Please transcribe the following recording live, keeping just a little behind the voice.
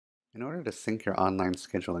In order to sync your online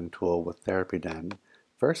scheduling tool with TherapyDen,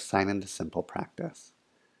 first sign into SimplePractice,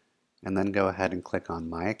 and then go ahead and click on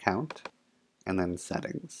My Account, and then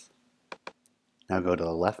Settings. Now go to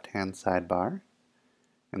the left-hand sidebar,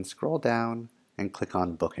 and scroll down and click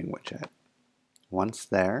on Booking Widget. Once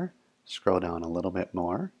there, scroll down a little bit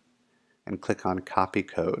more, and click on Copy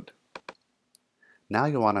Code. Now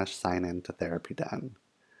you'll want to sign in to TherapyDen.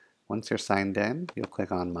 Once you're signed in, you'll click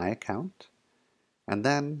on My Account, and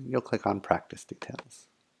then you'll click on Practice Details.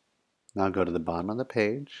 Now go to the bottom of the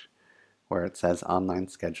page where it says Online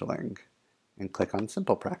Scheduling and click on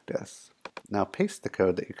SimplePractice. Now paste the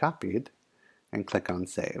code that you copied and click on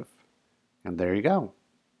Save. And there you go.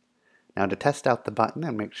 Now to test out the button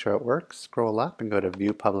and make sure it works, scroll up and go to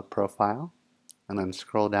View Public Profile, and then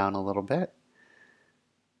scroll down a little bit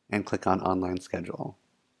and click on Online Schedule.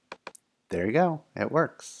 There you go. It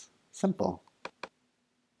works. Simple.